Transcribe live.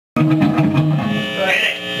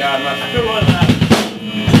God, my good one.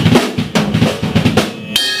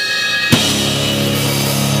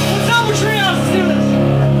 What's up with Treehouse? Let's do this.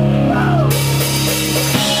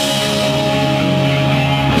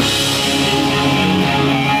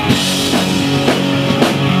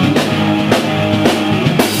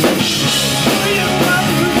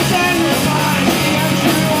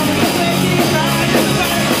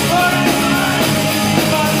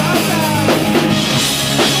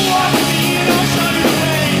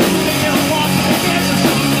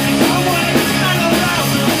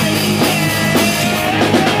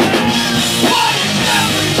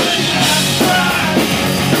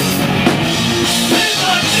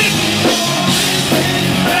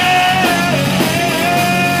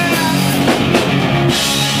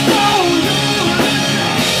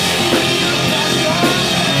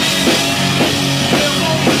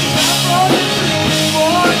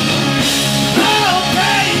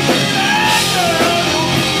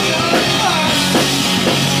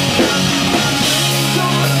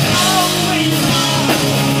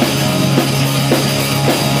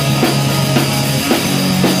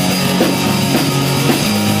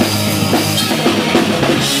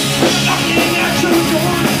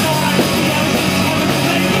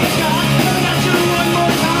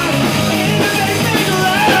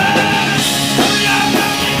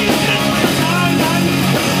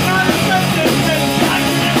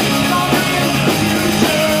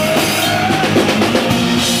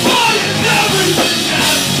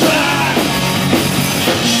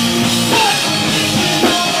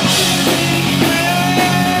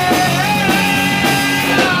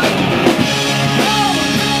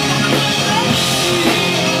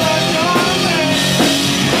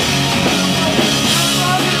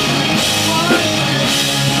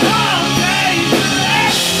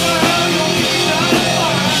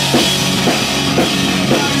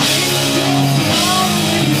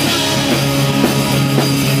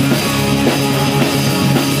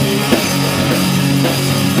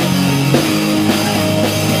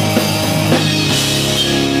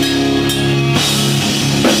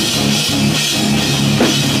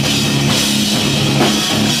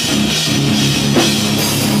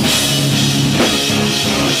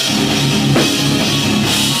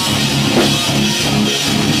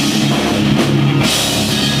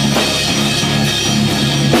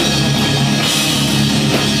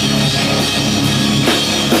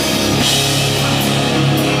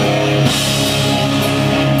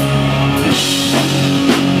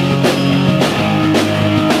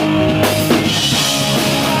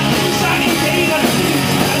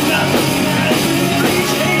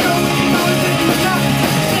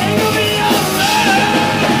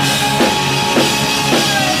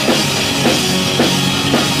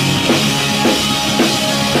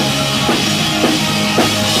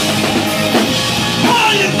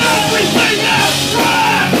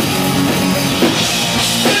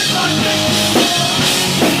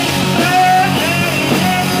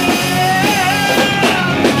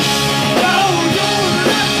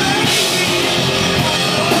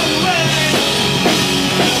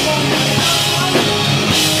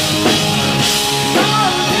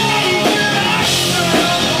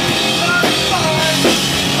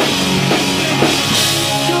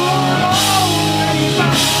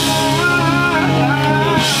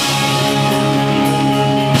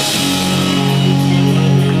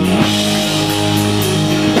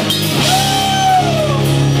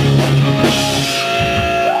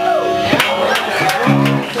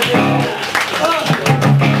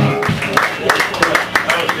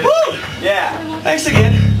 Thanks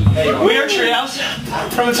again. We are Treehouse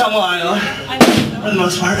from Iowa, for the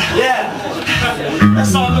most part. Yeah. That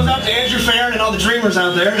song goes out to Andrew Farron and all the dreamers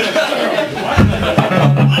out there.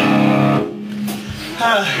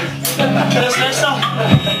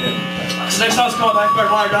 This next song's called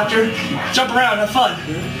Lifeguard Water Doctor. Jump around, have fun.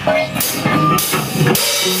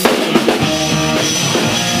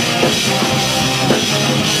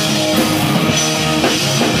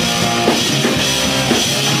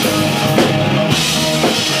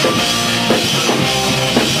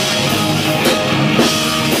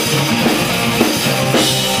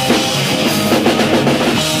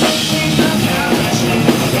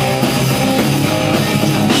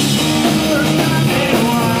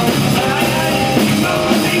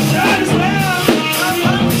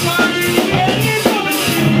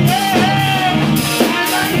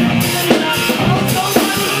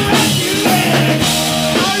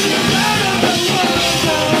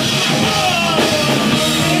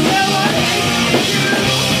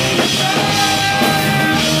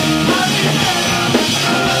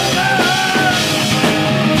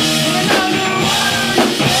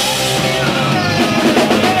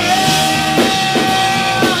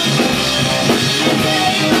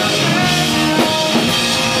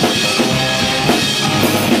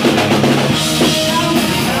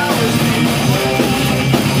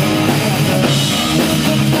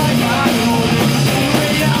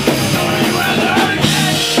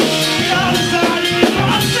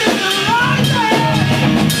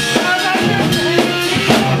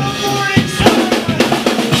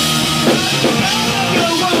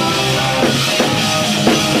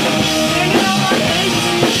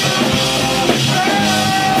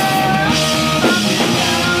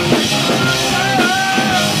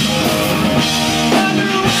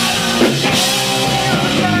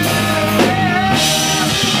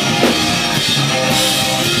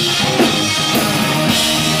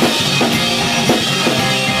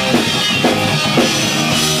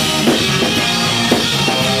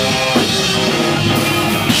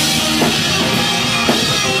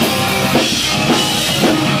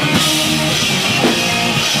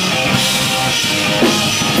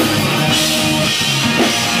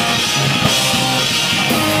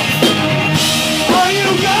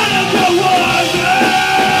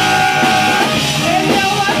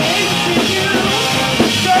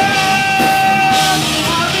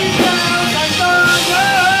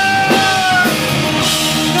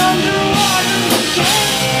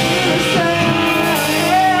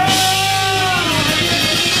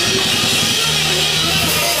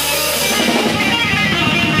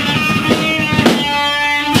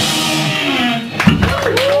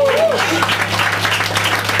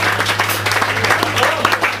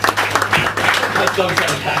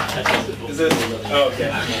 this? Oh, okay.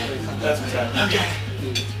 That's what's happening. Okay.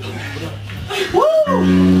 Woo!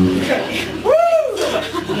 Woo!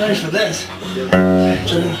 I'm ready for this.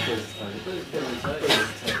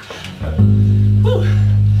 Woo!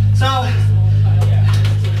 So,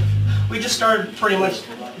 we just started pretty much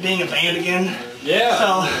being a band again. Yeah.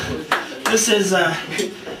 So, this is a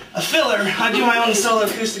filler. I do my own solo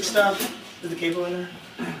acoustic stuff. Is the cable in there?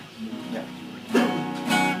 Yeah.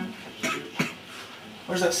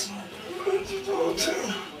 Where's that snark?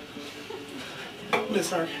 This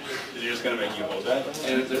snark. Is he just gonna make you hold that?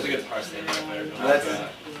 And there's a guitar stand right there.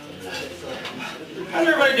 How's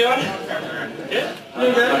everybody doing? Yeah.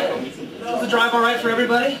 Doing good? Is the drive alright for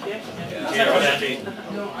everybody? Yeah.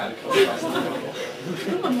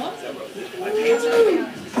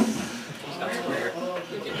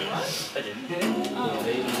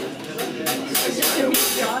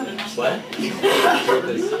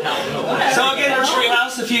 So again, we're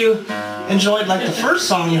Treehouse. If you enjoyed like the first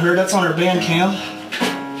song you heard, that's on our Bandcamp.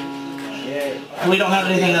 And we don't have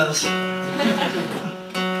anything else.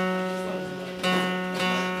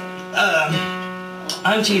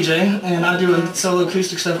 I'm TJ, and I do a solo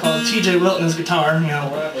acoustic stuff called TJ Wilton's Guitar. You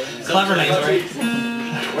know, clever name, right?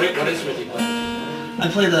 What instrument do you play? I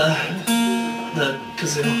play the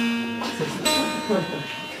kazoo.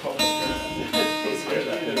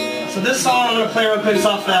 So this song I'm going to play real quick is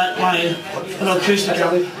off that, my little acoustic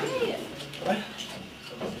album.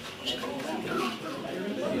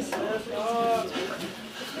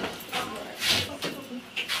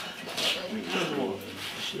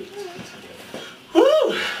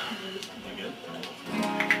 Woo!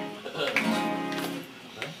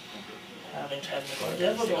 Having technical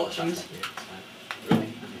difficulties.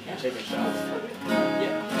 Taking shots.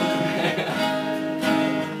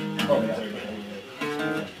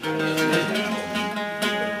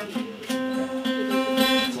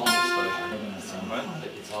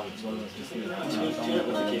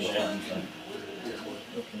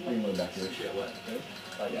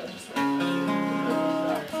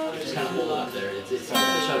 Just kind of hold up there. It's the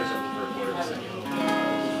shutter's open for a quarter of a second.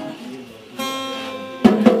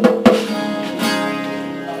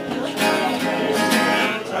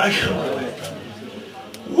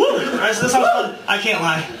 Woo! Alright, so this sounds fun. I can't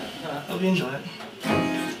lie. Hope you enjoy it.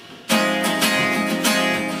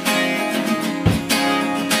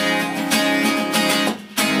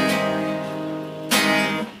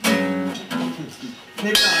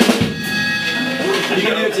 Maybe not. You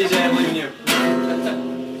can do it, TJ. I believe in you.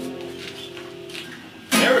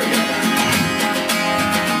 There we go.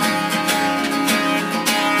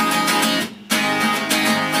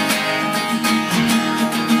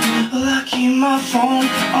 Well, I keep my phone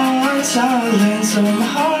on silent so my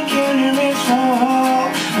heart can hear me fall.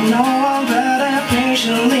 I know I'm bad at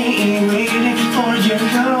patiently waiting for your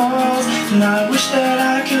calls, and I wish that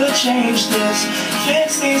I could change this,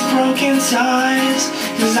 fix these broken ties.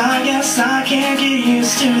 Cause I guess I can't get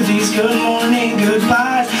used to these good morning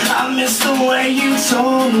goodbyes. I miss the way you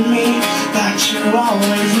told me that you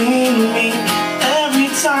always need me.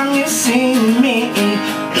 Every time you see me,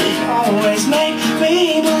 always make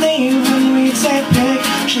me believe. When we take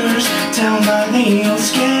pictures down by the old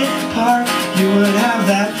skate park, you would have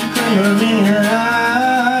that glimmer in your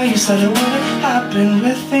eye. You said it wouldn't happen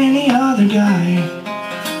with any other guy.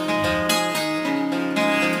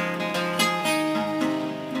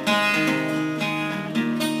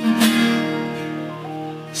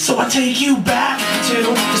 So I take you back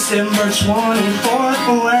to December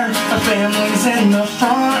 24th, where our family's in the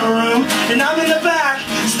front room and I'm in the back,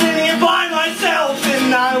 spinning it by myself.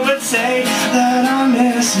 And I would say that I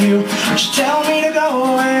miss you, but you tell me to go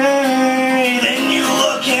away. Then you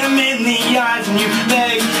look him in the eyes and you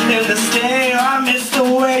beg him to stay. I miss the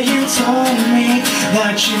way you told me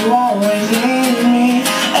that you always need me.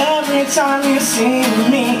 Every time you see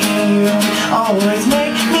me, you always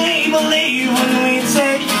make me believe. When we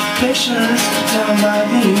take pictures down by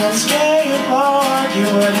the old skate park, you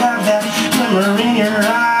would have that glimmer in your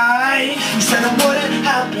eye. You said it wouldn't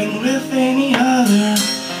happen with any other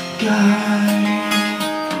guy.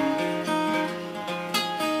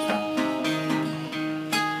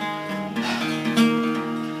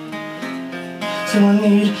 So I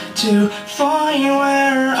need to find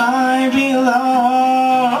where I belong.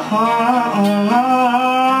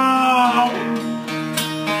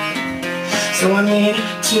 So I need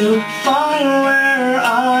to find where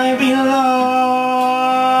I belong.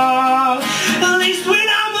 At least when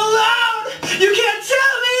I'm alone, you can't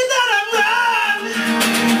tell me that I'm wrong.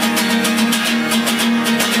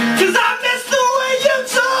 Cause I miss the way you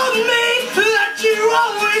told me that you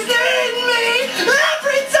always need me.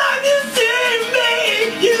 Every time you see me,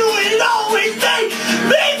 you would always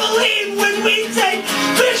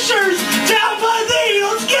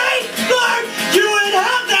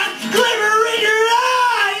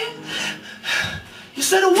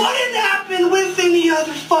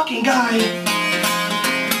sky.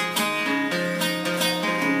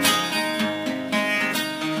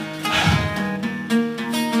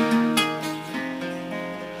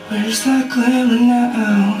 Where's that glimmer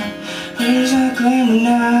now? Where's that glimmer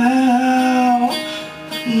now?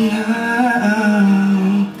 Now,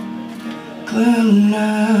 glimmer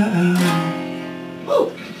now.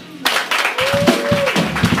 Woo!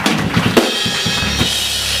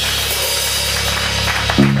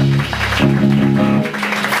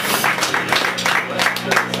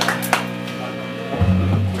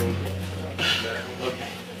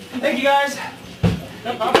 Thank you guys.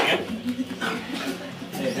 No problem, man.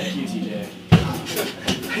 Hey, thank you, TJ.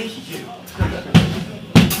 Thank you.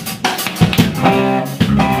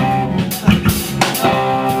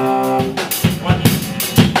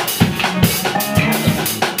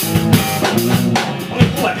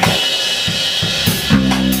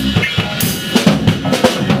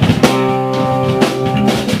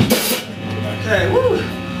 Okay, woo!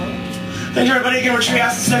 Thank you everybody, again we're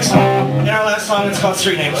Treehouse. This next one, and our last song, it's called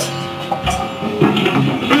Street Names.